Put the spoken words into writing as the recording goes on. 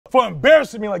for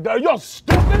embarrassing me like that. Are y'all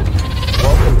stupid?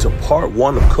 Welcome to part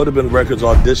 1 of Coulda Been Records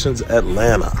Auditions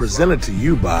Atlanta. Presented to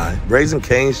you by Raising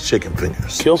Cane's Chicken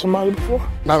Fingers. Kill somebody before?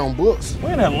 Not on books.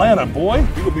 We're in Atlanta, boy.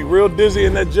 You could be real dizzy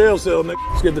in that jail cell, nigga.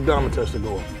 Let's get the diamond test to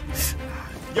go.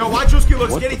 Yo, why Druski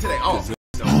look skinny today? Oh,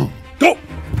 no. Go!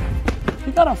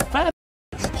 You got a fat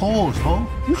Pause, huh?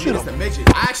 You I should mean, it's a have midget.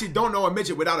 I actually don't know a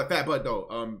midget without a fat butt,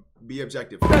 though. Be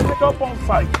objective. that nigga up on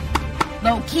site.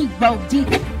 Low key, bro, deep.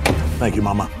 Thank you,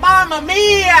 mama. Mamma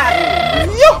mia!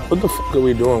 What the fuck are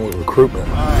we doing with recruitment?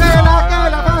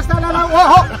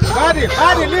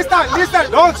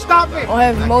 Listen, don't stop me. I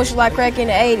have emotion like crack in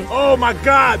the 80s. Oh my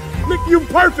God! Nick, you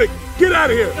perfect! Get out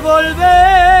of here!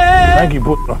 Thank you,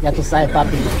 puta. Ya tú sabes,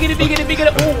 papi.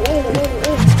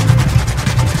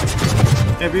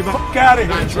 Everybody, fuck out of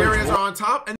here! Nigerians are on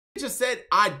top, and they just said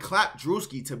I'd clap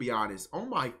Druski, to be honest. Oh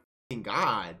my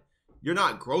God. You're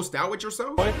not grossed out with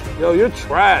yourself? Yo, you're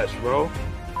trash, bro.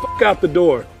 Fuck out the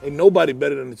door. Ain't nobody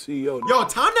better than the CEO. Yo,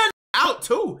 time that out,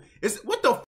 too. What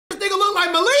the f? This nigga look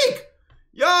like Malik?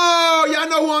 Yo, y'all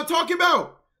know who I'm talking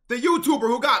about? The YouTuber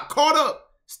who got caught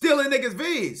up stealing niggas'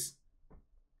 V's.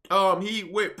 He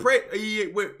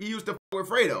used to f with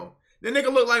Fredo. The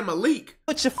nigga look like Malik.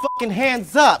 Put your fucking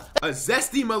hands up. A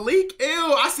zesty Malik?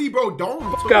 Ew, I see bro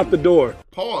dome. Fuck out the door.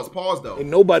 Pause though. Ain't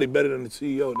nobody better than the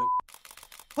CEO, nigga.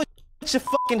 Put your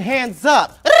fucking hands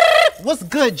up. What's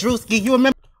good, Druski? You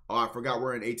remember? Oh, I forgot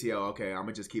we're in ATL. Okay, I'm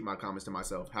gonna just keep my comments to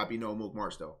myself. Happy No Mook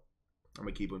March though. I'm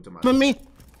gonna keep them to myself. me?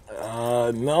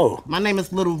 No. My name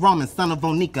is Little Roman, son of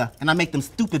Onika, and I make them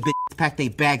stupid bitches pack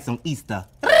their bags on Easter.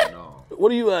 No. What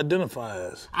do you identify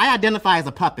as? I identify as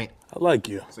a puppet. I like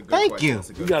you. That's a good Thank question. you. That's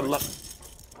a good You got a question.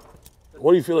 lot.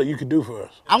 What do you feel like you could do for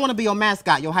us? I want to be your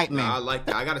mascot, your hype man. Nah, I like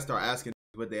that. I gotta start asking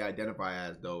what they identify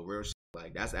as though. Real shit.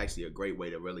 Like that's actually a great way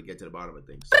to really get to the bottom of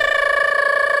things.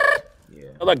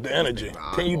 Yeah. I like the energy.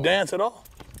 Can you dance at all?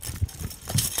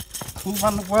 Who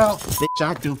run the world? Bitch,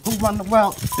 I do. Who run the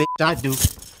world? Bitch, I do.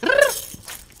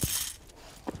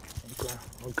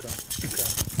 Okay.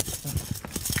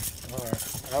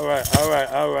 All right.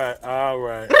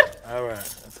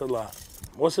 That's a lot.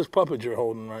 What's this puppet you're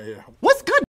holding right here? What's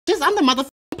good, bitches? I'm the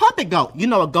motherfucking puppet goat. You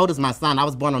know a goat is my son. I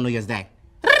was born on New Year's Day.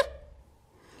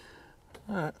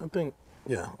 All right, I think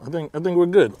we're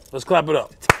good. Let's clap it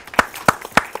up.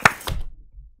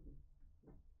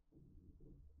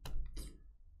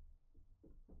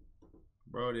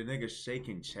 Bro, the nigga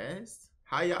shaking chest?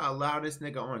 How y'all allow this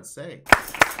nigga on set?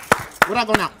 Where I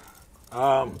go now?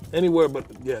 Anywhere but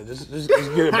yeah, just get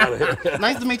him out of here.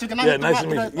 Nice to meet you. Can I Yeah, hit the nice to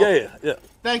rock? meet you. Yeah.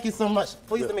 Thank you so much.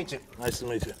 Pleased to meet you. Nice to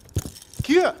meet you.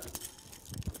 Kia.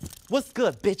 What's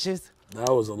good, bitches?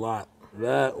 That was a lot.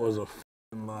 That was a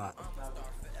f***ing lot.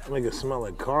 Make it smell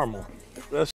like caramel.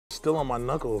 That's still on my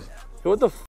knuckles. Yo, what the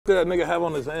f*** did that nigga have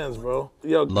on his hands, bro?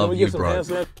 Yo, can we get some hand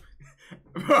sanitizer?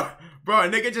 Bro, a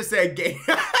nigga just said gay.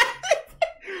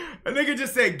 A nigga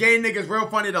just said gay niggas real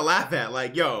funny to laugh at.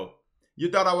 Like, yo,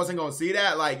 you thought I wasn't gonna see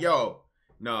that? Like, yo,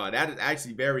 no, that is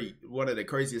actually one of the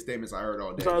craziest statements I heard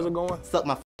all day. How's it going? Suck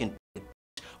my fucking.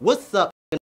 What's up?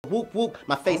 Whoop whoop.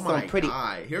 My face Oh my so pretty.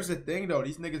 God. Here's the thing though,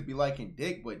 these niggas be liking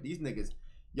dick, but these niggas,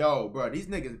 yo, bro, these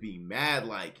niggas be mad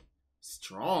like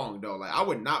strong though. Like I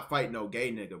would not fight no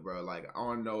gay nigga, bro. Like I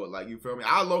don't know, like you feel me?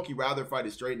 I low-key rather fight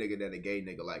a straight nigga than a gay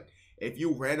nigga. Like if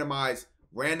you randomize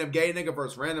random gay nigga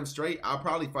versus random straight, I'll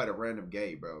probably fight a random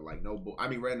gay, bro. Like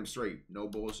random straight, no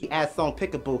bullshit. Ass on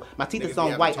pickaboo. My teeth Niggas is be on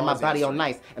having white and my Tarzan body on shit.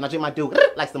 nice. And I drink my dude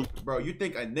like some. Bro, you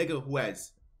think a nigga who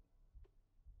has,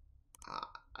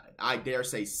 I dare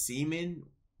say, semen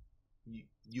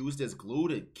used as glue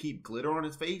to keep glitter on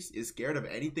his face is scared of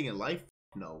anything in life?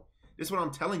 No. This is what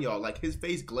I'm telling y'all. Like, his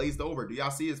face glazed over. Do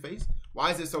y'all see his face? Why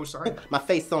is it so shiny? My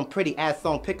face on pretty, ass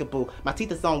on pickaboo. My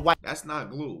teeth is on white That's not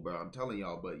glue, bro. I'm telling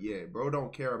y'all. But yeah, bro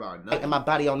don't care about nothing. and my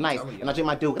body on nice. And I drink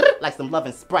my dude like some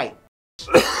loving Sprite.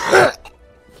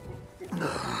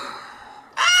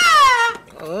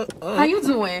 How you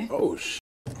doing? Oh shit.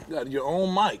 You got your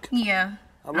own mic. Yeah.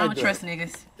 I I like don't that. trust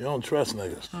niggas. You don't trust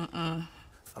niggas.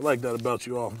 I like that about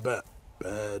you off bat.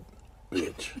 Bad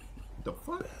bitch. The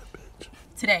fuck? Bad bitch.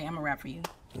 Today, I'm gonna rap for you.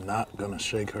 Not gonna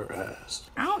shake her ass.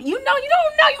 You don't know,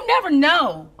 you never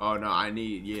know. Oh,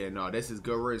 no, this is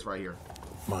good riz right here.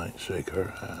 Might shake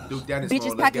her ass. Dude, Dennis, Bitches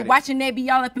let's pocket get it. watching, they be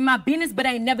all up in my business, but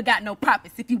I ain't never got no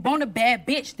profits. If you want a bad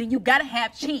bitch, then you gotta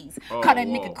have cheese. Oh, Call that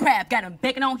whoa. nigga crab, got him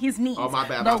begging on his knees. Oh, my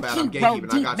bad, Low my bad. key, I'm roll gatekeeping.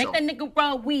 I deep. got Make y'all. that nigga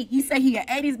roll weed. He say he an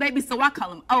 80s baby, so I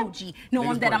call him OG.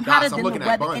 Knowing Niggas that I'm putting hotter dots. I'm than the looking at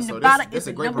weather buns, in so Nevada. this It's a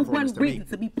the great number performance one to me. reason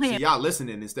to be So playing. y'all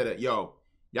listening instead of, y'all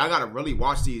gotta really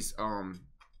watch these,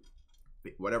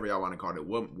 whatever y'all want to call it,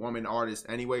 woman artists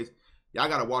anyways. Y'all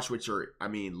gotta watch with your,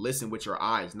 listen with your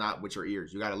eyes, not with your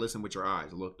ears. You gotta listen with your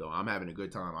eyes. Look though, I'm having a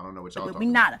good time. I don't know what y'all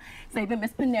talking about. Saving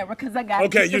Miss Panera because I got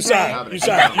Okay, you signed.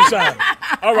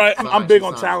 All right, I'm big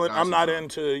on talent. I'm not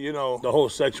into, the whole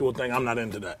sexual thing. I'm not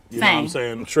into that. You know what I'm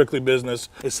saying? Strictly business.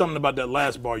 It's something about that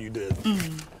last bar you did.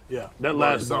 Yeah, that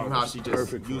last bar somehow was she just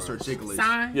perfect used her chicklets.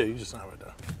 Sign? Yeah, you just signed right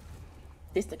there.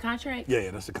 This the contract? Yeah,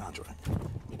 that's the contract.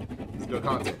 It's good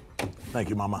content. Thank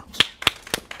you, mama.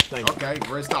 Thank you. Okay,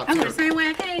 we're stop. I'm the same way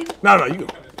I came. No, you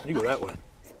go that way.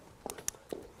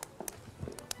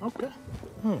 Okay.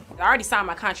 I already signed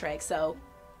my contract, so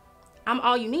I'm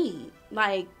all you need.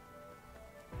 Like,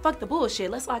 fuck the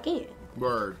bullshit. Let's lock in.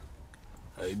 Word.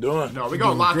 How you doing? No, we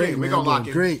gonna lock great, in. We man. gonna lock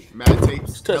in. Great. Mad tapes.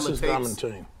 Let's test this tapes. diamond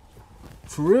team.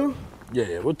 For real?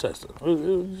 Yeah, we'll test it.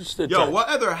 We'll just sit Yo,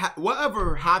 tight.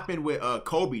 whatever happened with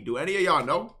Kobe? Do any of y'all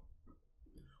know?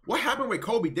 What happened with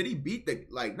Kobe? Did he beat the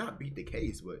not beat the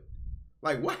case, but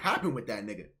what happened with that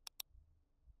nigga?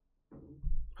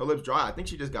 Her lips dry. I think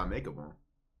she just got makeup on.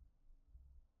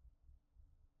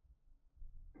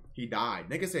 He died.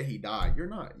 Nigga said he died. You're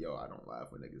not. Yo, I don't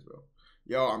laugh with niggas, bro.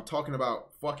 Yo, I'm talking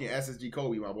about fucking SSG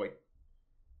Kobe, my boy.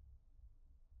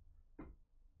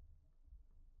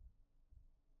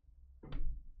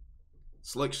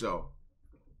 Slick show.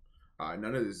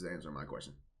 None of this is answering my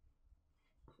question.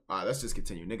 Let's just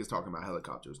continue. Niggas talking about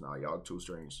helicopters now. Y'all too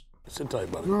strange. Sit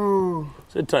tight, buddy. No.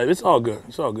 Sit tight. It's all good.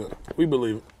 It's all good. We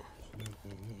believe it.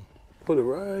 Put it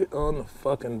right on the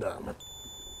fucking diamond.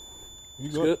 You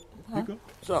good? You good?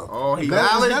 So. Oh, he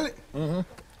valid?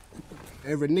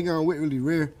 Every nigga on wit really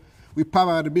rare. We pop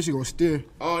out of the bitch, you gonna steer.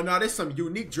 Oh, no, there's some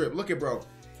unique drip. Look at bro.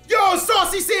 Yo,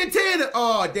 Saucy Santana.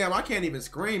 Oh, damn, I can't even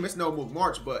scream. It's no move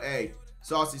March, but hey,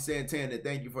 Saucy Santana,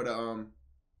 thank you for the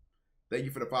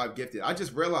 5 gifted. I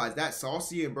just realized that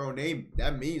Saucy and bro name,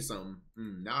 that means something.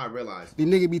 Now I realize. These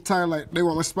niggas be tired like they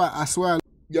want my spot. I swear.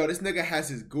 Yo, this nigga has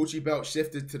his Gucci belt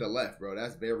shifted to the left, bro.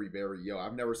 That's very, very,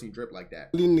 I've never seen drip like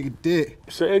that. These nigga dead.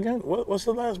 Say again? What's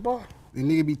the last bar? These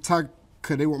nigga be tired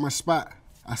cause they want my spot.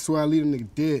 I swear I leave them nigga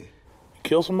dead. You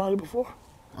killed somebody before?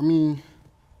 I mean,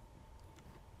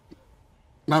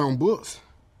 not on books.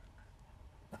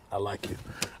 I like you.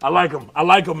 I like him. I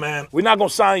like him, man. We're not gonna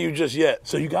sign you just yet.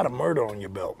 So you got a murder on your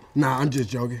belt. Nah, I'm just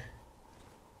joking.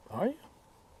 Are you?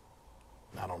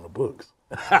 Not on the books.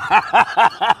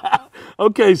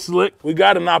 Okay, Slick. We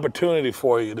got an opportunity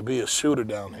for you to be a shooter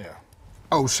down here.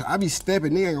 Oh, so I be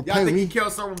stepping. Nigga ain't gonna play Y'all with think me. he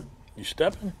killed someone? You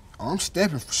stepping? Oh, I'm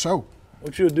stepping for sure.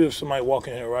 What you would do if somebody walk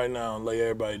in here right now and lay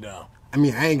everybody down? I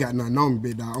mean, I ain't got nothing on me,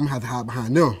 big dog. I'm gonna have to hide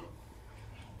behind them.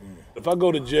 If I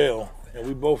go to jail and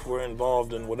we both were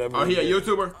involved in whatever. Oh, he a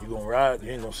YouTuber? You gonna ride?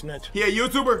 You ain't gonna snitch? He a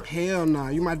YouTuber? Hell nah,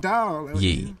 you my dog.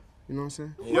 Yeah. You know what I'm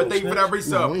saying? Yo, thank you for that No,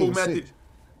 resub. we Pool ain't method. sick.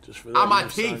 Just for that, On my you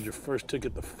signed teeth. your first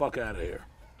ticket the fuck out of here.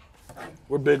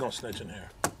 We're big on snitching here.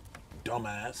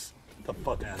 Dumbass. Get the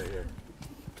fuck out of here.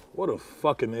 What a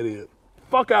fucking idiot.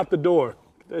 Fuck out the door.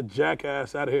 Get that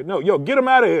jackass out of here. No, yo, get him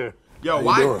out of here. Yo, How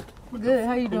why? you doing? Good,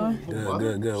 how you doing? Good. She What's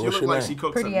look your like name? she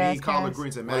cooked Pretty some mean ass collard guys.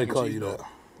 greens and Why mac they and call cheese. you that?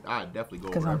 I'd definitely go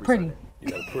Because over I'm every pretty. Sunday. You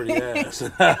got a pretty ass. The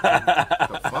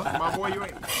fuck, my boy? You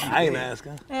ain't. I ain't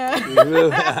asking.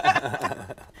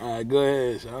 All right, go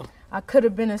ahead, Sean. I could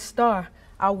have been a star.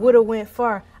 I would have went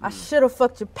far. I should have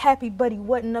fucked your pappy, but he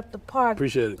wasn't up the park.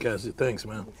 Appreciate it, Cassie. Thanks,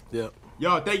 man. Yep.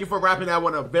 Yo, thank you for wrapping that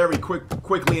one up very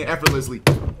quickly and effortlessly.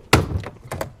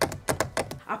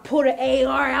 I pull the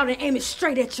AR out and aim it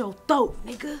straight at your throat,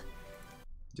 nigga.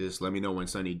 Just let me know when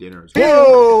Sunny dinner is.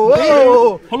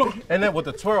 Whoa! Hold on. And then with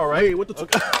the twirl, right? Hey, with the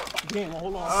Damn,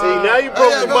 hold on. See, now you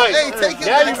broke the mic. Hey, take it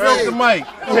Now you back. broke the mic.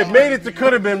 You had made it to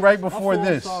could have been right before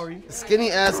this.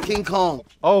 Skinny ass King Kong.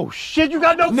 Oh shit! You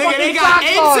got no Nigga, fucking they got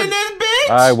socks on. apes in this bitch?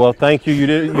 All right, well, thank you. You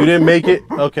didn't make it.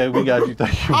 Okay, we got you.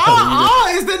 Thank you.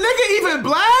 Is the nigga even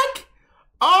black?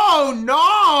 Oh no.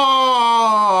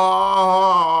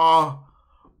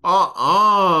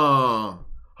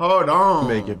 Hold on.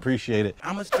 Make it. Appreciate it.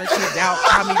 I'ma stretch it out,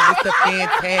 call me Mr.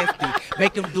 Fantastic.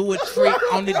 Make him do a trick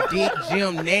on the dick,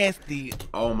 Jim Nasty.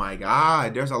 Oh my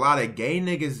god, there's a lot of gay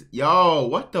niggas. Yo,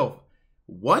 what the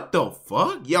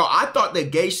fuck? Yo, I thought the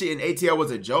gay shit in ATL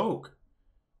was a joke.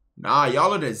 Nah,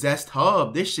 y'all are the Zest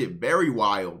Hub. This shit very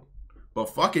wild. But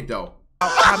fuck it though.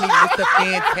 Call me Mr.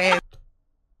 Fantastic.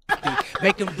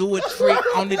 Make him do a trick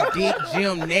on the dick,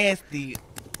 Jim Nasty.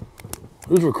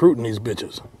 Who's recruiting these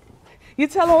bitches? You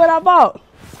tell him what I bought.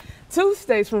 2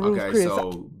 steaks from Ruth Okay, Chris.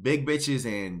 so big bitches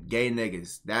and gay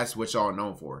niggas. That's what y'all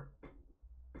known for.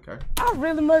 Okay. I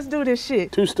really must do this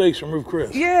shit. 2 steaks from Ruth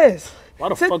Chris. Yes. Why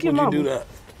the Took fuck your would you mama. do that?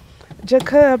 Just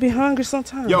cause I be hungry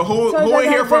sometimes. Yo, who in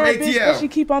here from ATL? She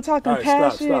keep on talking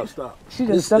past shit. Stop. She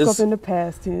just stuck up in the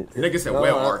past tense. Nigga said,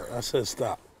 well, I said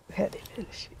stop. Had to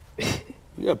finish it.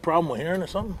 You got a problem with hearing or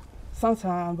something?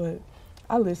 Sometimes, but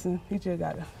I listen. You just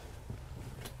gotta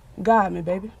guide me,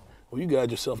 baby. Well, you guide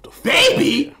yourself to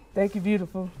baby. Thank you,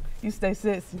 beautiful. You stay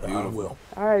sexy. I will.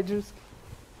 All right, Juice.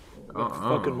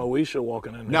 Fucking Moesha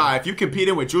walking in there. Nah, if you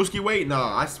competing with Druski weight,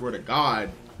 nah, I swear to God.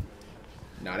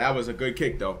 Nah, that was a good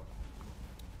kick though.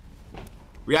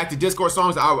 React to Discord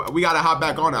songs. We gotta hop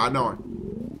back on it. I know.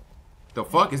 The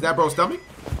fuck is that, bro's stomach?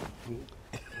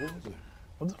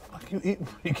 What the fuck you eating?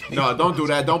 No, don't do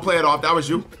that. Don't play it off. That was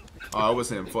you. Oh, it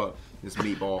was him. Fuck this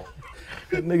meatball.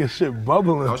 That nigga shit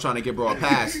bubbling. I was trying to give bro a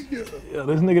pass. Yeah,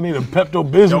 this nigga need a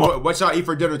Pepto-Bismol. Yo, what y'all eat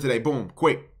for dinner today? Boom,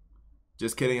 quick.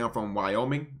 Just kidding. I'm from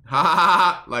Wyoming. Ha ha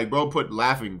ha. Like, bro, put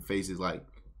laughing faces. Like,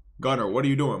 Gunner, what are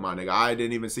you doing, my nigga? I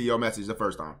didn't even see your message the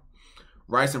first time.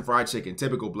 Rice and fried chicken,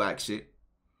 typical black shit.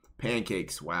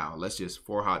 Pancakes. Wow. Let's just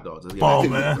 4 hot dogs. Let's get oh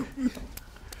man.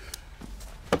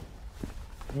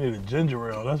 You need a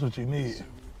ginger ale. That's what you need.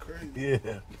 Yeah.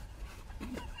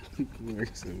 Yeah.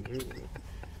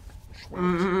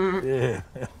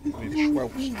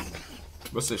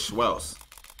 What's a Schwells?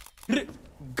 Yeah,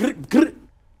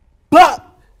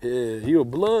 you a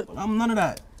blood? I'm none of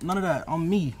that. None of that. I'm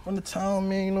me. From the town,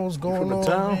 man. You know what's going on.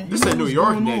 Town? Man. This a New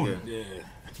York nigga. Yeah.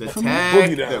 The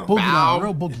tag, the boogie bow. down,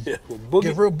 real boogie. Yeah, boogie.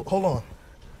 Get real. Hold on.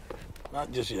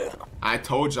 Not just yet. I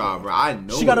told y'all, bro. I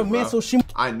know. She got a bro. man, so she.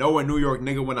 I know a New York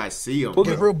nigga when I see him.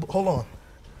 Get real. Hold on.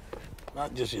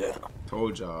 Not just yet.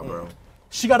 Told y'all, bro.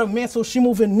 She got a man, so she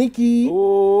moving Nikki.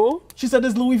 Ooh. She said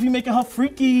this Louis V making her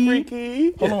freaky.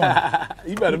 Freaky. Hold on.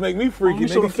 You better make me freaky. Let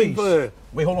me show the nigga. Keep face.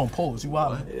 Wait, hold on. Pose. You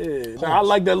wild. Yeah. Nah, I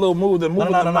like that little move. The move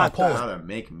No, pause. How to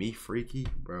make me freaky,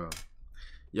 bro.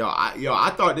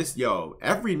 I thought this,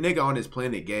 every nigga on this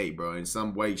planet gay, bro, in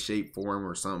some way, shape, form,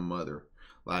 or some other.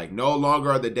 Like, no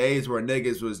longer are the days where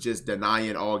niggas was just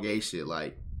denying all gay shit.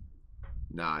 Like,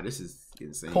 nah, this is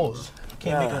insane. Pause.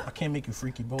 I can't make you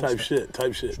freaky, bro. Type shit.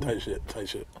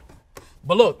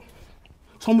 But look,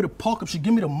 told me to park up. She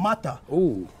give me the mata.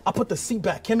 Ooh. I put the seat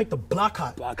back. Can't make the block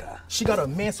hot. Block hot. She got a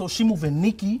man, so she moving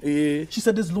Nikki. Yeah. She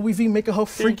said this Louis V making her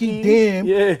freaky. Damn.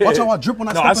 Yeah. Watch how I drip when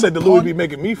I step I in said the party. Louis be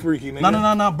making me freaky,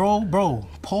 nigga. No, bro.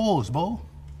 Pause, bro.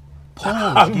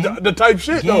 Pause. The type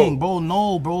shit, gang, though. bro.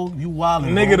 No, bro. You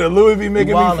wildin', Nigga, bro. the Louis be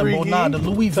making me Bro. freaky. Nah, the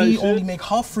Louis Type V shit? only make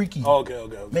her freaky. Oh, okay.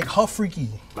 Make her freaky.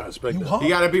 I respect You that. hot? He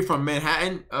gotta be from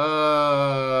Manhattan?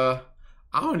 I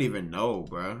don't even know,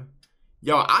 bro.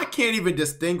 Yo, I can't even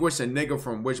distinguish a nigga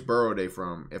from which borough they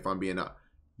from, if I'm being up.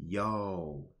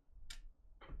 Yo.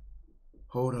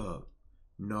 Hold up.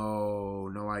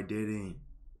 No, I didn't.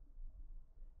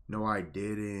 No, I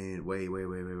didn't. Wait.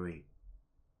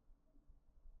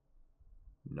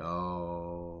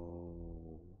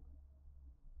 No.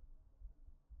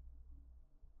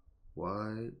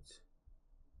 What?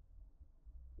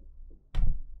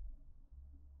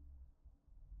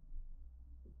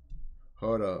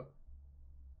 Hold up.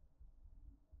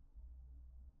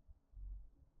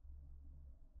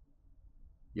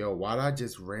 Yo, why'd I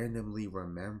just randomly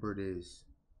remember this?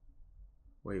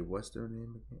 Wait, what's their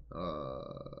name again?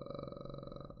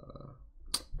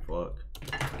 Fuck.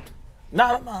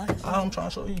 Nah. I'm trying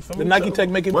to show you. The Nike Tech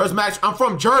making. Where's Max? I'm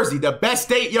from Jersey, the best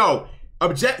state. Yo,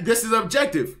 this is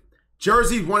objective.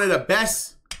 Jersey's one of the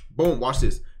best. Boom, watch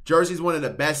this. Jersey's one of the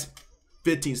best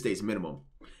 15 states minimum.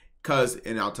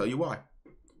 And I'll tell you why.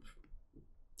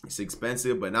 It's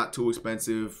expensive, but not too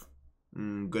expensive.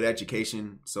 Good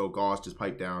education, so costs just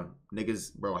pipe down.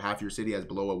 Niggas, bro, half your city has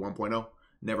below a 1.0.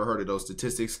 Never heard of those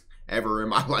statistics ever in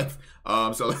my life.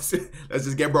 So let's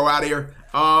just get bro out of here.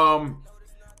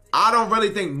 I don't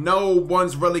really think no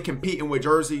one's really competing with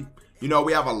Jersey. You know,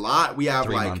 we have a lot. We have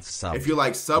if you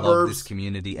like suburbs. Love this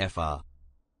community FR.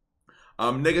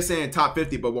 Niggas saying top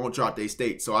 50 but won't drop their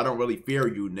state, so I don't really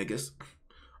fear you niggas.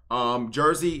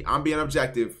 Jersey, I'm being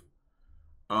objective.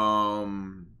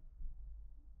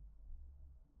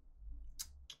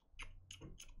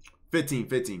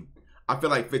 15. I feel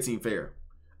like 15 fair.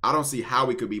 I don't see how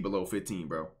we could be below 15,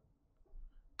 bro.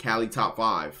 Cali top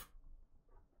 5.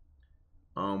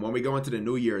 When we go into the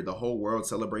new year, the whole world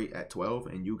celebrate at 12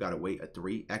 and you gotta wait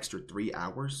extra 3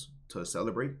 hours to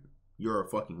celebrate. You're a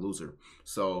fucking loser.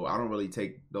 So I don't really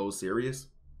take those serious.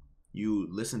 You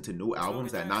listen to new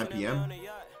albums at 9 p.m.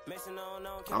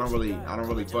 I don't really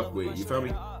fuck with, you feel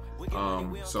me?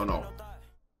 So no.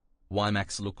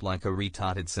 Wymax look like a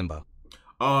retarded Simba.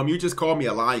 You just called me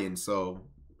a lion,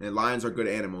 and lions are good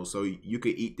animals, so you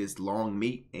could eat this long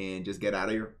meat and just get out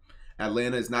of here.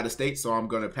 Atlanta is not a state, so I'm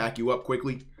gonna pack you up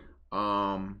quickly.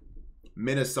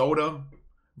 Minnesota,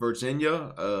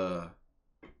 Virginia.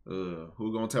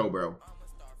 Who gonna tell, bro?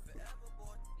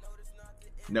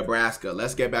 Nebraska.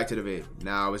 Let's get back to the vid.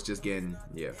 Now it's just getting,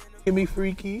 yeah. Give me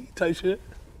freaky type shit.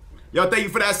 Yo, thank you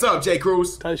for that sub, J.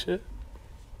 Cruz. Type shit.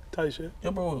 Type shit.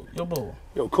 Yo, bro.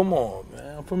 Yo, come on,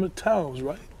 man. I'm from the towns,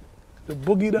 right? The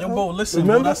boogie down. Yo, bro, listen,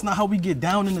 bro, that's not how we get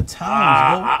down in the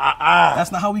towns, bro.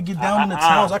 That's not how we get down in the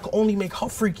towns. I can only make her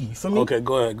freaky. You feel me? Okay,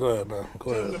 go ahead, man.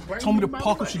 Go ahead. Told me to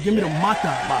park up, she give me the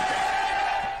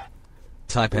mata.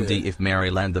 Type MD if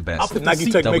Maryland the best.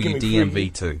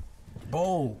 WDMV2.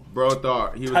 Bro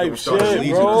thought he was type gonna start shit,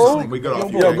 Allegiance. bro. We got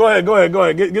off. Yo, go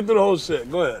ahead. Get through the whole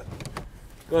shit. Go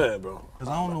ahead, bro. Cause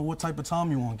I don't know what type of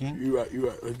time you want, gang. You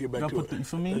right. Let's get back to it. You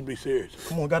feel me? Let's be serious.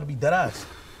 Come on, gotta be dead ass.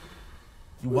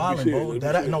 You wildin', bro.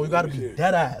 Dead ass. No, you gotta be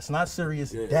dead ass, not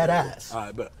serious. Dead ass. All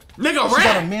right, bet. Nigga, she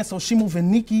got a man, so she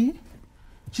moving Nikki.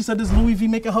 She said this Louis V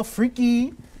making her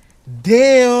freaky.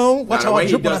 Damn. Watch how I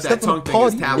drip when I step in the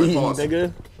party.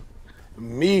 Nigga.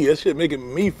 Me, that shit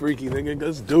making me freaky, nigga.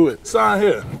 Let's do it. Sign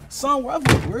here. Sign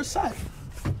wherever. Where's that?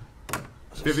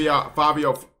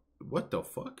 Fabio, what the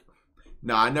fuck?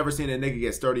 Nah, I never seen a nigga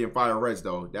get sturdy and fire reds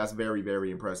though. That's very,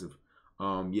 very impressive.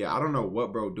 Yeah, I don't know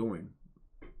what bro doing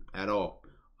at all.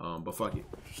 But fuck it.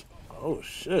 Oh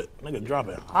shit, nigga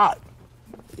dropping hot.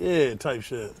 Yeah, type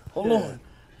shit. Hold on.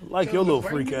 Like your little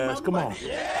freak ass. Come on. I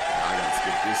gotta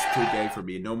skip this. Too gay for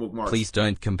me. No move marks. Please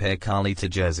don't compare Carly to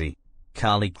Jersey.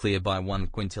 Carly clear by 1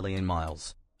 quintillion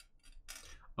miles.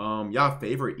 Y'all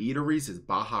favorite eateries is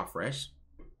Baja Fresh.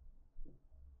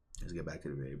 Let's get back to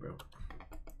the video, bro.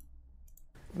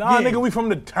 Nah, nigga, we from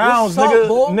the towns, nigga.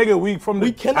 Nigga, we from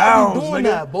the towns, nigga. We cannot be doing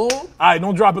that, boy. All right,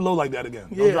 don't drop it low like that again.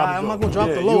 Yeah, I'm not gonna drop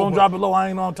the low. You don't drop it low,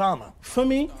 I ain't on timer. For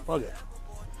me? Fuck it.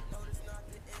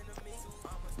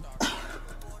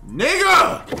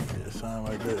 Nigga! Yeah, sign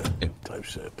right there. Type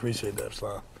shit. Appreciate that,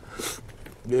 sign.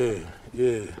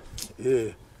 Yeah.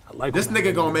 I like this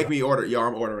nigga gonna make me order. Yo,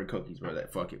 I'm ordering cookies, bro.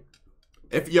 That fuck it.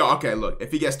 Okay, look.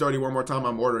 If he gets 30 one more time,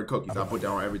 I'm ordering cookies. I'll put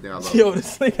down everything I love. Yo,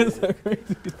 this nigga's so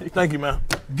crazy. Thank you, man.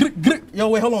 Yo,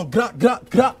 wait, hold on.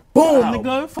 Grok. Boom,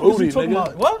 nigga. Fuck is you talking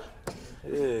about? What?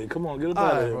 Yeah, come on, get up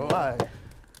out of here, bro. Alright.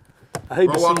 I hate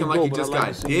bro to walking see like you he go, just but I got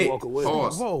like to see you dick. walk away.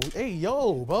 Pause. Bro, hey,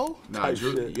 yo, bro. Nah,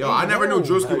 I never knew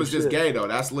Druski was just gay though.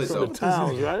 That's lit though. From the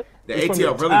towns, right? The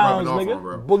ATL really rubbing off on,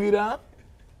 bro. Boogie down.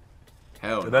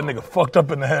 Hell no. That nigga fucked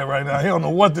up in the head right now. He don't know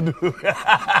what to do.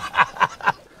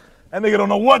 That nigga don't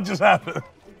know what just happened.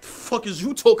 Fuck is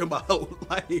you talking about?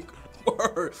 Like,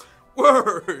 word.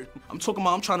 I'm talking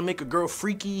about I'm trying to make a girl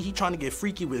freaky. He trying to get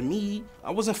freaky with me. I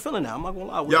wasn't feeling that. I'm not gonna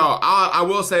lie. Yo, I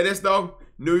will say this though.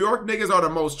 New York niggas are the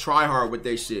most try hard with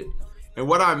their shit. And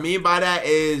what I mean by that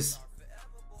is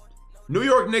New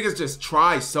York niggas just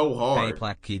try so hard. Hey,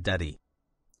 Placky Daddy.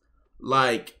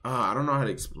 Like, I don't know how to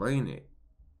explain it.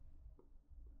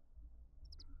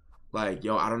 Like,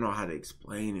 yo, I don't know how to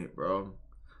explain it, bro.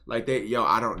 Like,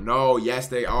 I don't know. Yes,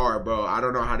 they are, bro. I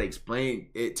don't know how to explain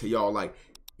it to y'all. Like,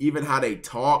 even how they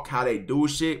talk, how they do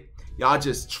shit. Y'all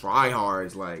just try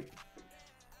hards. Like,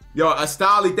 yo,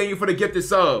 Astali, thank you for the gifted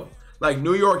sub. Like,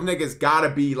 New York niggas gotta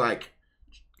be like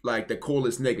the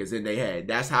coolest niggas in their head.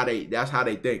 That's how they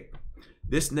think.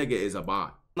 This nigga is a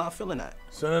bot. Not feeling that.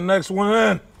 Send the next one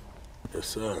in. Yes,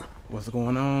 sir. What's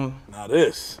going on? Now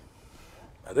this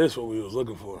what we was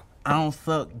looking for. I don't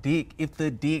suck dick if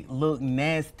the dick look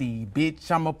nasty.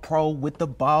 Bitch, I'm a pro with the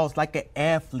balls like an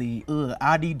athlete.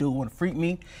 All they do wanna freak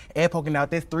me. Air poking out,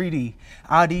 that's 3D.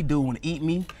 All they do wanna eat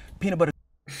me. Peanut butter.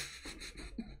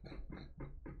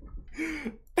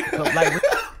 Like,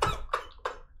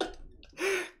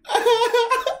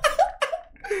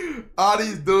 all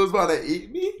these dudes want to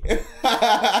eat me?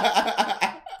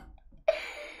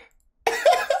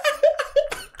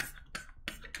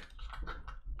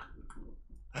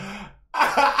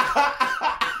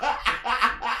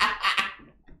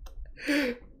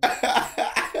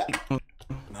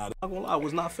 I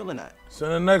was not feeling that.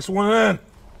 Send the next one in.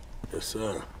 Yes,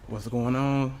 sir. What's going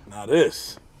on? Now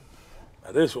this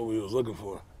what we was looking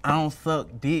for. I don't suck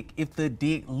dick if the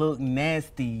dick look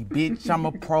nasty. Bitch, I'm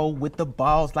a pro with the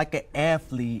balls like an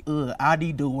athlete. All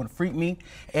they do wanna freak me.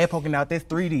 Air poking out, that's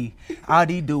 3D. All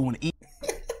they do wanna eat.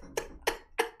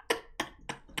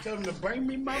 Tell them to bring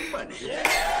me my money.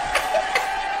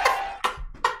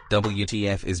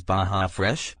 WTF is Baja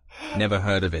Fresh? Never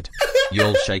heard of it.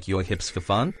 You'll shake your hips for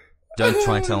fun? Don't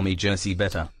try tell me Jersey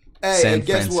better. Hey, San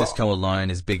Francisco alone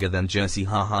is bigger than Jersey,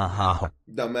 ha ha ha.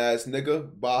 Dumbass nigga,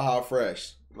 Baja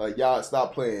Fresh. Like, y'all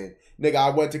stop playing. Nigga, I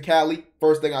went to Cali.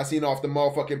 First thing I seen off the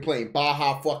motherfucking plane,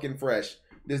 Baja fucking Fresh.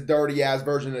 this dirty ass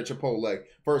version of Chipotle.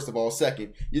 First of all.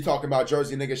 Second, you talking about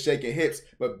Jersey niggas shaking hips,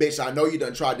 but bitch, I know you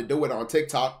done tried to do it on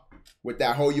TikTok with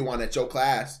that hoe you want at your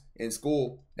class in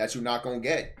school that you not gonna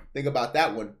get. Think about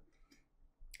that one.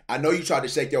 I know you tried to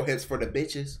shake your hips for the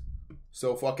bitches,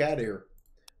 so fuck out of here.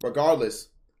 Regardless,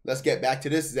 let's get back to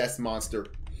this Zest monster,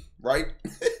 right?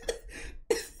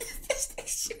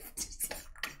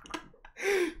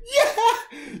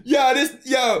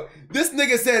 This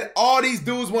nigga said all these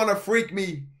dudes want to freak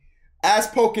me. Ass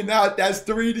poking out, that's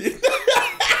 3D.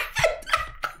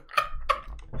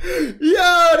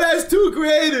 Yo, that's too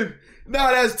creative.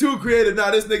 No, that's too creative. No,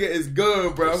 this nigga is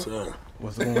good, bro. Yes, sir.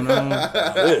 What's going on?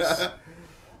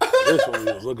 This one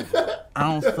we was looking for. I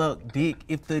don't suck dick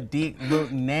if the dick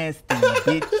look nasty.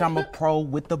 Bitch, I'm a pro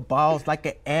with the balls like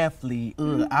an athlete.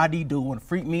 All these do wanna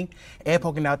freak me. Air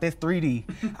poking out, that's 3D.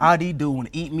 All these do wanna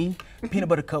eat me. Peanut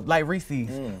butter cup like Reese's.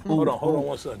 Hold on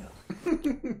 1 second.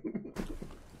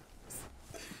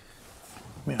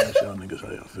 Man, ask y'all niggas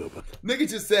how y'all feel about it. Nigga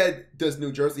just said, does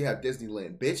New Jersey have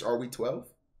Disneyland? Bitch, are we 12?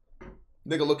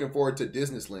 Nigga looking forward to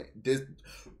Disneyland.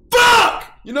 Fuck!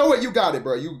 You know what? You got it,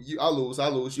 bro. I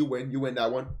lose. You win. You win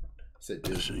that one. Said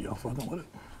This shit, y'all fucking with it.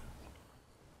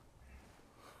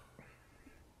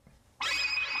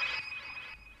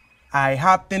 I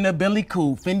hopped in a Bentley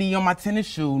coupe, Fendi on my tennis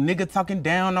shoe. Nigga talking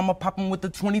down, I'ma pop him with the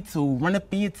 22. Run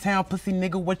up in your town, pussy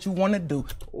nigga, what you wanna do?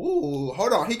 Ooh,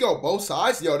 hold on. He go both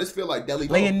sides? Yo, this feel like Deli.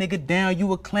 Lay a nigga down,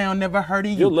 you a clown, never heard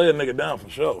of you. You'll lay a nigga down for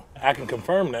sure. I can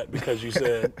confirm that because you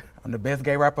said I'm the best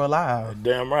gay rapper alive.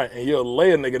 Damn right. And you'll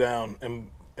lay a nigga down in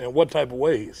what type of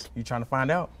ways? You trying to find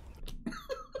out?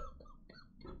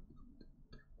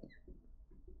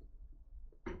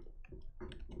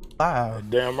 Live.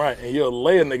 Damn right. And you'll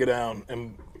lay a nigga down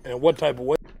in what type of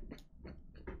ways?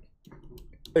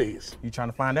 You trying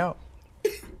to find out?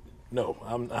 No,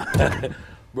 I'm not.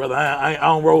 Brother, I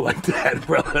don't roll like that,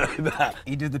 brother. Nah.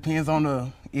 It just depends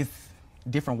on it's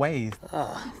different ways.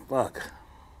 Ah, fuck.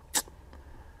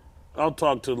 I'll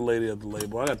talk to the lady at the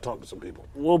label. I gotta talk to some people.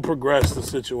 We'll progress the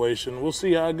situation. We'll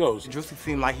see how it goes. Druski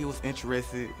seemed like he was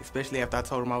interested, especially after I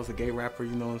told him I was a gay rapper,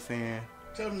 you know what I'm saying?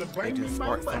 Tell him to bring me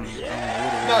my money.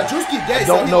 Nah, Druski gay, I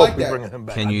so don't he know like if we're that. bringing him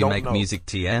back. Can you make music,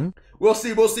 TN? We'll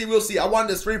see. I wanted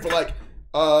to stream for like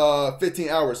 15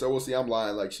 hours, so we'll see. I'm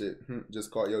lying like shit.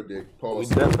 Just caught your dick. Pause.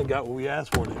 We definitely got what we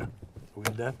asked for there. We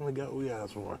definitely got what we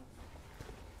asked for.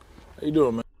 How you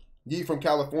doing, man? Ye from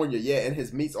California, yeah, and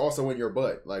his meat's also in your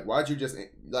butt. Like, why'd you just,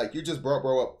 like, you just brought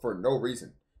bro up for no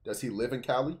reason. Does he live in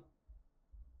Cali?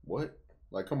 What?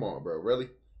 Like, come on, bro, really?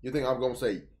 You think I'm gonna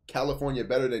say California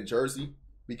better than Jersey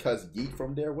because Yeet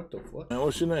from there? What the fuck? Man,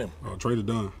 what's your name? Trader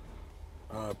Dunn.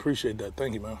 Appreciate that.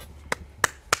 Thank you, man.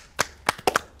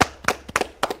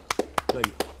 Thank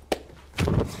you.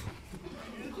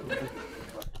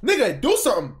 Nigga, do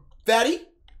something, fatty.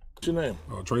 What's your name?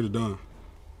 Trader Dunn.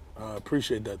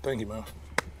 Appreciate that. Thank you, man.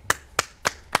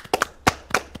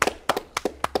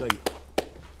 Thank you.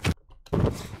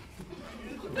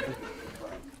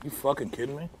 You fucking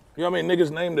kidding me? You know how many niggas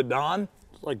named the Don?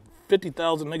 It's like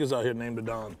 50,000 niggas out here named the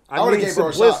Don. I would've need gave bro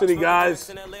a simplicity, shot.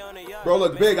 guys. Bro,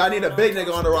 look big. I need a big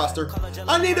nigga on the roster.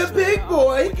 I need a big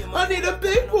boy. I need a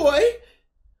big boy.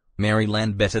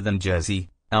 Maryland better than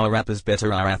Jersey. Our rappers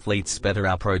better, our athletes better,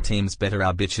 our pro teams better,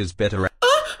 our bitches better.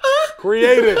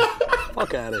 Creative.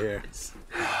 Fuck out of here.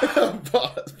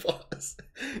 Pause.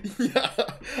 Yeah.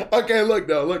 Okay, look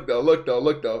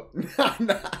though.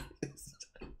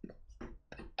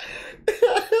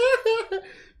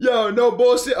 Yo, no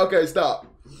bullshit. Okay, stop.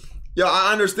 Yo,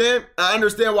 I understand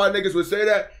why niggas would say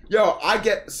that. Yo, I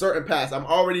get certain pass. I'm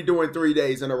already doing 3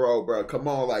 days in a row, bro. Come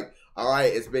on, like, all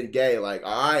right, it's been gay. Like,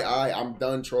 all right, I'm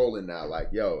done trolling now. Like,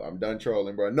 yo, I'm done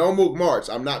trolling, bro. No Mook March.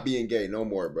 I'm not being gay no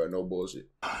more, bro. No bullshit.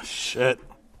 Shit.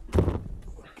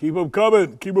 Keep them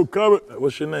coming. Keep them coming.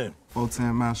 What's your name?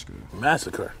 410 Massacre.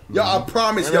 Massacre. Yo, I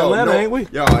promise, We're in Atlanta, ain't we?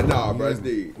 Yo, nah, bro, it's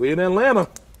deep. We in Atlanta.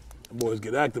 The boys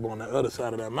get active on that other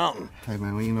side of that mountain. Hey,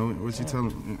 man, well, you know what you telling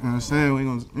me? You know what I'm saying? You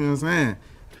know what I'm saying?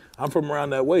 I'm from around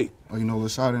that way. Oh, you know, little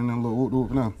shot in them little whoop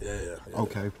whoop now? Yeah.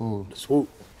 Okay, cool. Swoop.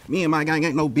 Me and my gang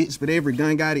ain't no bitch, but every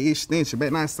gun got an extension.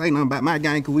 Better not say nothing about my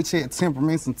gang, cause we check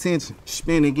temperaments and tension.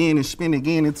 Spin again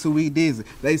until we dizzy.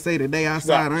 They say the day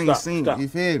outside, I ain't seen it. You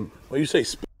feel me? When you say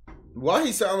why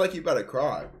he sound like he better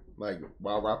cry? Like,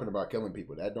 while rapping about killing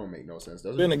people. That don't make no sense,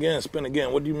 does it? Spin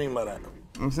again. What do you mean by that?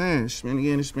 I'm saying, spin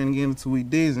again until we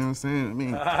dizzy. You know what I'm saying? I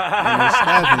mean,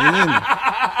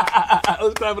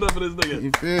 let's clap it up for this nigga.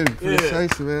 You feel me? For the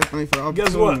chaser, man. Thanks for the opportunity,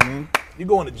 Guess what? man. You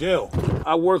going to jail.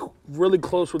 I work really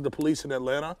close with the police in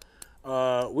Atlanta.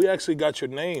 We actually got your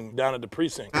name down at the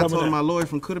precinct. I told my lawyer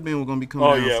from Coulda was gonna be coming.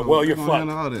 Oh down, yeah, so well you're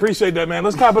fucked. Appreciate that, man.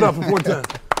 Let's clap it up for 410.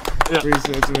 Yeah.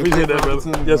 Appreciate that,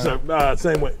 brother. Yes, sir.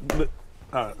 Same way.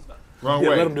 Wrong way.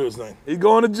 Let him do his thing. He's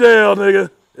going to jail, nigga.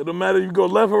 It don't matter if you go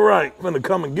left or right. I'm gonna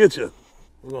come and get you.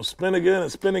 We're gonna spin again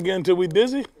and spin again until we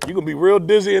dizzy. You gonna be real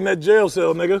dizzy in that jail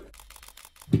cell, nigga.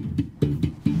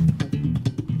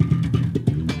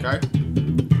 Okay.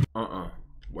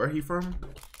 Where he from?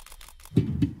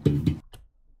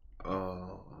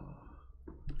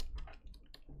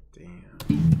 Damn.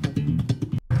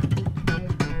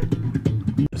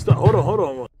 Stop. Hold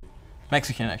on.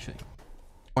 Mexican, actually.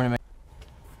 Born in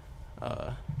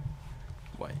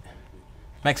white.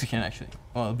 Mexican, actually.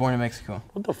 Well, born in Mexico.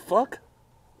 What the fuck?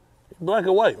 Black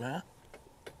or white, man?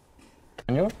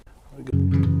 And you? All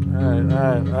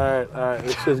right.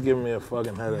 It's just giving me a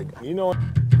fucking headache. You know what?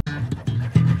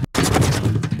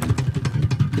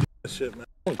 Shit, man.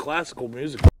 I'm classical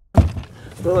music. I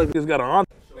feel like he's got an on.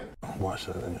 Watch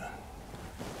that again.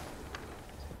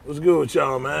 What's good with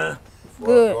y'all, man?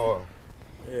 Good.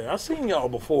 Yeah, I seen y'all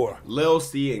before. Lil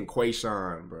C and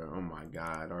Quayshawn, bro. Oh my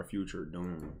God, our future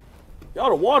doomed. Y'all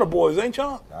the water boys, ain't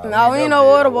y'all? No, we ain't no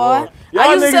water boy. Y'all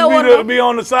I used to sell water. niggas be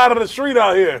on the side of the street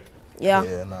out here.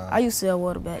 Yeah, I used to sell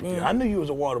water back then. Yeah, I knew you was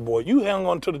a water boy. You hung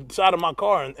on to the side of my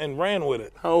car and ran with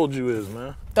it. How old you is,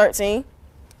 man? 13.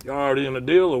 Y'all already in a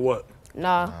deal or what?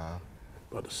 Nah.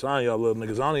 About to sign y'all little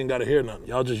niggas. I don't even gotta hear nothing.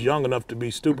 Y'all just young enough to be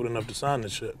stupid enough to sign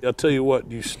this shit. Y'all tell you what,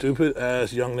 you stupid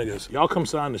ass young niggas. Y'all come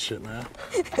sign this shit, man.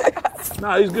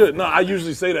 Nah, he's good. No, I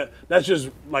usually say that. That's just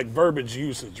like verbiage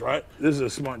usage, right? This is a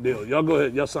smart deal. Y'all go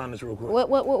ahead. Y'all sign this real quick.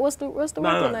 What's the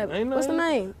record name? What's the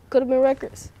name? Coulda Been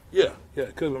Records. Yeah,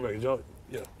 Coulda Been Records. Y'all,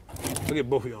 yeah. I'll get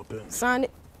both of y'all pens. Sign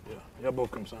it. Yeah, y'all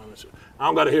both come sign this shit. I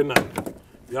don't gotta hear nothing.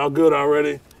 Y'all good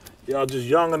already. Y'all just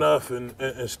young enough and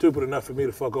stupid enough for me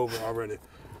to fuck over already.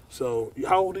 So,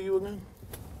 how old are you again?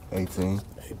 18.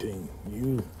 18.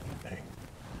 You, hey,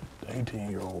 the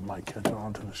 18-year-old might catch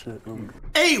on to the shit.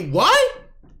 Hey, what?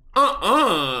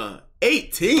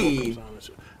 18.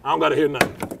 I don't gotta hear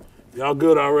nothing. Y'all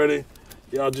good already.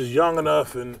 Y'all just young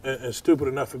enough and stupid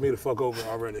enough for me to fuck over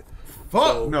already.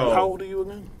 Fuck so, no. How old are you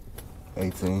again?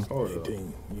 18.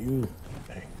 18. You,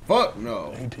 hey, fuck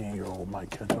no. 18-year-old might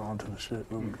catch on to the shit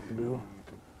we do.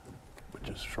 But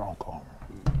just strong arm.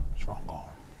 Strong arm.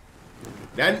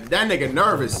 That nigga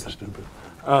nervous. Stupid.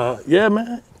 Yeah,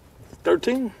 man.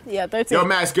 13? Yeah, 13. Yo,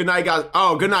 Max, good night, guys.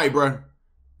 Oh, good night, bro.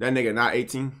 That nigga not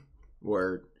 18.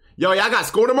 Word. Yo, y'all got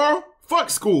school tomorrow? Fuck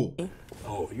school.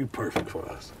 Oh, you perfect for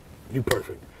us. You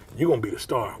perfect. You gonna be the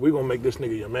star. We gonna make this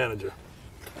nigga your manager.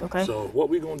 Okay. So what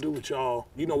we gonna do with y'all,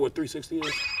 you know what 360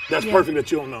 is? That's perfect that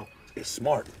you don't know. It's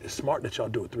smart. It's smart that y'all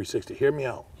do a 360. Hear me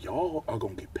out. Y'all are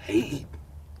gonna get paid.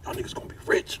 Y'all niggas gonna be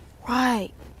rich.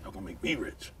 Right. Y'all gonna make me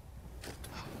rich.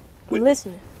 I'm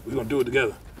listening. We gonna do it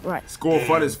together. Right. School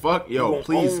fun as fuck. Yo,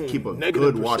 please keep a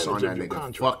good watch on that nigga.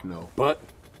 Contract. Fuck no. But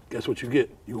guess what you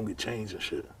get? You gonna get change and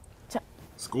shit.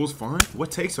 School's fun? What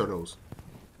takes are those?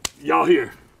 Y'all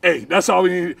here. Hey, that's all we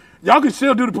need. Y'all can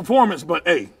still do the performance, but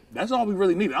hey, that's all we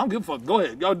really need. I don't give a fuck. Go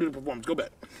ahead. Y'all do the performance. Go back.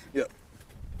 Yep.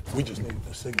 We just need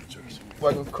the signatures.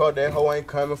 Fucking call that hoe ain't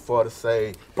coming for to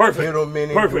say. Perfect.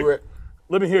 Perfect.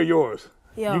 Let me hear yours.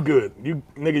 Yeah. You good. You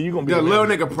nigga, you gonna be the little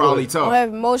nigga probably tough. I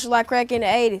have emotion like crack in the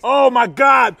 80s. Oh my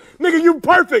God. Nigga, you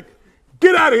perfect.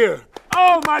 Get out of here.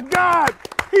 Oh my God.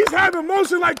 He's having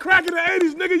motion like crack in the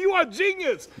 80s, nigga. You are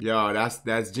genius. Yo,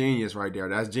 that's genius right there.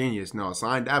 That's genius. No,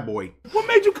 sign that boy. What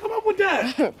made you come up with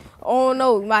that? Oh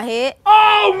no, my head.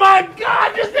 Oh my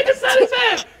God, this nigga said his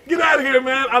head. Get out of here,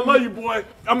 man. I love you, boy.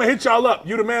 I'm gonna hit y'all up.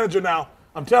 You the manager now.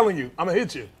 I'm telling you, I'm gonna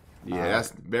hit you. Yeah,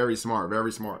 that's very smart,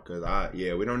 cause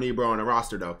we don't need bro on the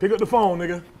roster though. Pick up the phone,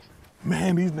 nigga.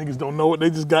 Man, these niggas don't know what they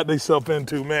just got themselves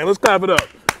into, man. Let's clap it up.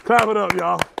 Clap it up,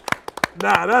 y'all.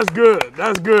 Nah, that's good.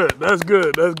 That's good. That's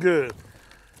good. That's good.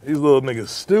 These little niggas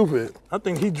stupid. I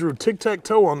think he drew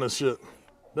tic-tac-toe on this shit.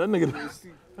 That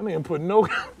nigga put no...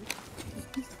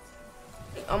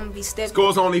 I'm gonna be stepping.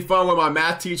 School's only fun when my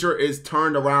math teacher is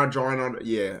turned around drawing on...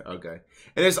 Yeah, okay.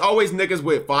 And it's always niggas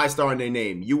with 5-star in their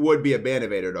name. You would be a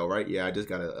bandivator though, right? Yeah, I just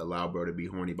gotta allow bro to be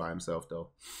horny by himself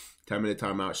though. 10-minute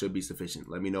timeout should be sufficient.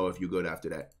 Let me know if you good after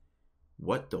that.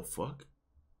 What the fuck?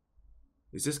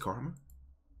 Is this karma?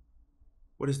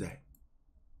 What is that?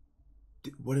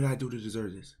 What did I do to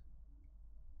deserve this?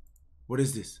 What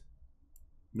is this?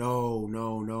 No.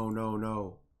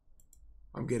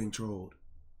 I'm getting trolled.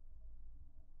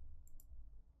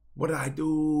 What did I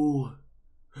do?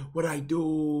 What'd I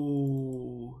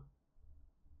do?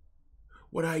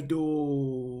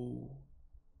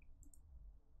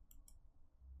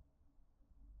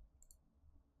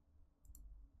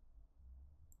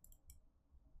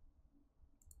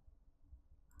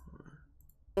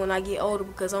 when I get older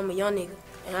because I'm a young nigga.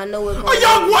 And I know what's going on. A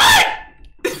young what?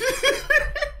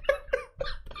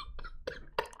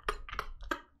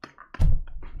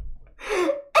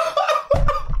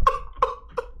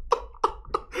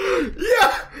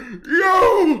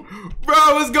 Yo,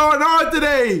 bro, what's going on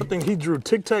today? I think he drew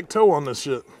tic-tac-toe on this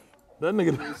shit. That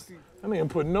nigga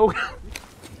put no...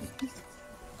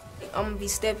 I'm gonna be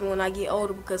stepping when I get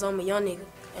older because I'm a young nigga.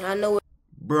 And I know it.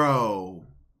 Bro,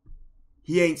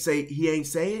 he ain't say it? He ain't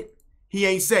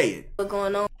say it. What's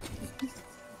going on?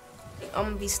 I'm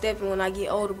gonna be stepping when I get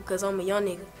older because I'm a young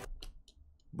nigga.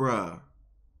 Bruh.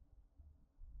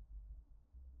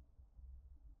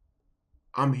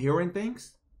 I'm hearing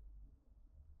things?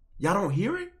 Y'all don't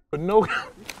hear it? But no.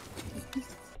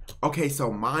 Okay,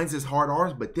 so mine's is hard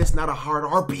R's, but this not a hard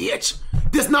R, bitch.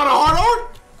 This not a hard R?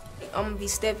 I'm gonna be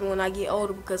stepping when I get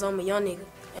older because I'm a young nigga.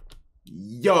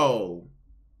 Yo.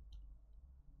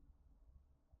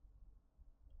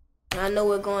 I know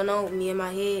what's going on with me in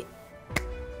my head.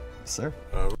 Sir?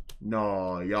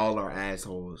 No, y'all are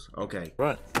assholes. Okay.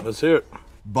 Right, let's hear it.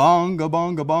 Bongo,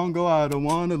 bongo, bongo, I don't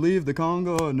wanna leave the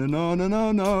Congo, no, no, no,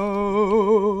 no,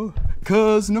 no.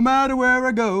 'Cause no matter where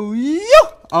I go,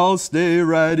 I'll stay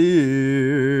right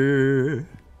here.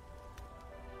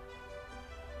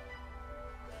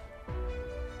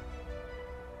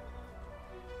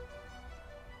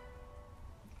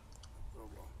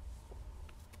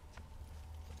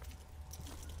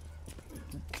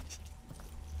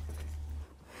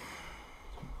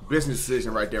 Business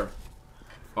decision right there.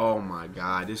 Oh my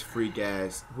God, this freak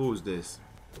ass. Who's this?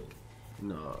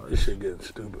 No, this shit getting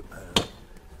stupid, man.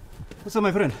 What's up,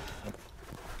 my friend?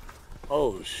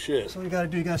 Oh shit. That's what you gotta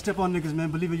do. You gotta step on niggas,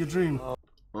 man. Believe in your dream. Oh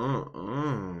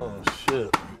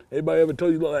shit. Anybody ever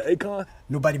told you look like Akon?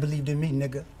 Nobody believed in me,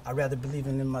 nigga. I'd rather believe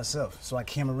in myself. So I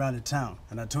came around to town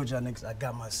and I told y'all niggas I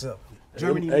got myself.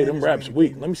 Germany, hey, them raps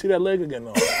weak. Let me see that leg again,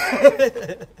 though.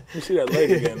 Let me see that leg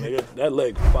again, nigga. That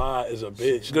leg fire is a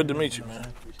bitch. Good to meet you,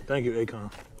 man. Thank you, Akon.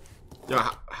 Yo,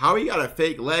 how he got a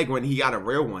fake leg when he got a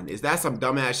real one? Is that some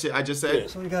dumbass shit I just said?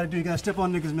 That's what you gotta do. You gotta step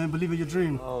on niggas, man. Believe in your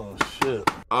dream. Oh, shit.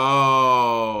 Oh,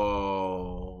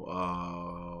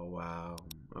 wow.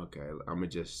 Okay, I'ma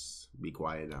just be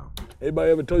quiet now.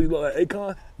 Anybody ever told you look like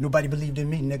Akon? Nobody believed in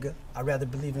me, nigga. I'd rather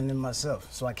believe in myself.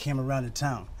 So I came around to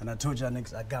town and I told y'all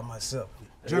niggas I got myself.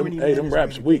 Germany, hey, them raps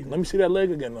weak. Let me see that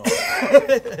leg again, though.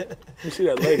 Let me see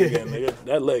that leg again, nigga.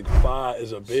 That leg fire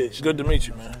is a bitch. Good to meet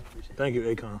you, man. Thank you,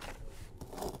 Akon.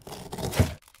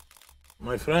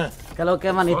 My friend. Hello,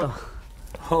 que manito?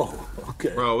 Oh,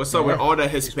 okay. Bro, what's up with all the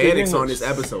Hispanics on this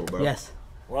episode, bro? Yes.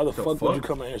 Why the fuck would you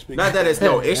come in here speaking? Not that it's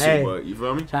no issue, hey, but you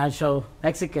feel me? Trying to show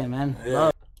Mexican, man.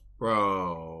 Yeah.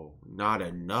 Bro, not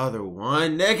another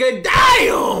one, nigga.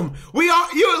 Damn! We all,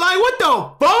 you like, what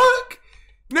the fuck?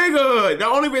 Nigga, the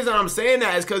only reason I'm saying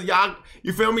that is because y'all,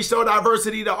 you feel me, show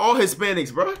diversity to all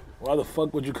Hispanics, bro. Why the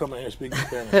fuck would you come in here speaking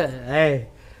Spanish? Hey,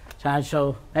 trying to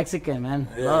show Mexican, man.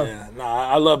 Yeah. Nah,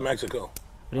 I love Mexico.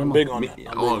 I'm big on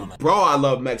that. Bro, I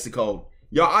love Mexico.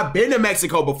 Yo, I've been to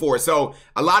Mexico before, so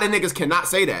a lot of niggas cannot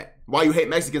say that. Why you hate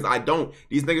Mexicans? I don't.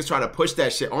 These niggas try to push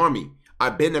that shit on me.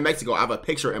 I've been to Mexico. I have a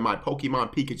picture in my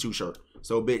Pokemon Pikachu shirt.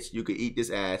 So, bitch, you could eat this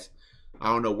ass.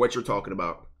 I don't know what you're talking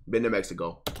about. Been to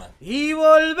Mexico. Y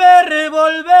volver,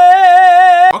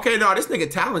 volver. Okay, no, this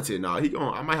nigga talented. No,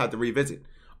 I might have to revisit.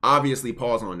 Obviously,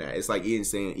 pause on that. It's like Ian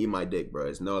saying, "Eat my dick, bro."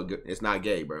 It's not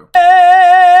gay, bro.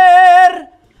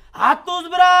 A tus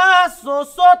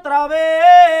brazos otra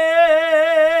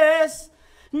vez.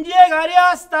 Llegaré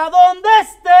hasta donde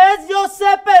estés. Yo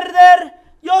sé perder.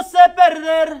 Yo sé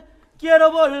perder. Quiero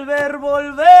volver,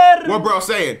 volver. What bro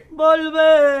saying?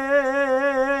 Volver.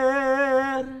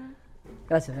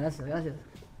 Gracias, gracias, gracias.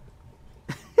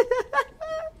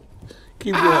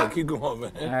 Keep going,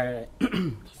 man. All right.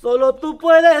 Solo tú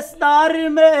puedes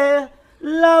darme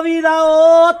la vida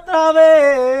otra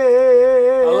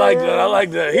vez. I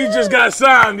like that. He just got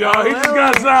signed, y'all. He just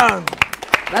got signed.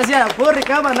 Gracias, por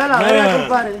Ricardo, la verdad,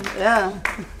 compadre. Yeah.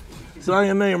 Sign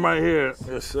your name right here.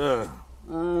 Yes, sir.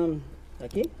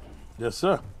 Aquí? Yes,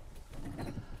 sir.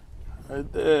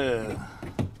 Right there.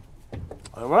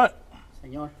 All right.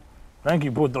 Señor. Thank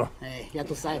you, Putro. Hey, ya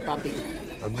tú sabes, papi.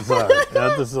 Ya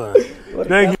tú sabes.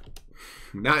 Thank you.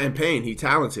 Not in pain. He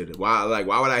talented. Why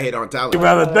would I hate on talent?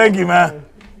 Brother, thank you, man.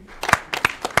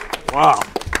 Wow.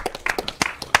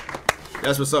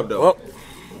 That's what's up, though. Well,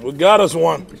 we got us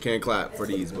one. We can't clap for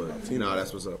these, but you know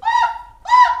that's what's up.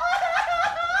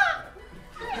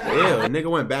 Ew, nigga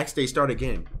went backstage, start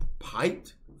again.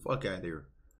 Piped? Fuck out of here.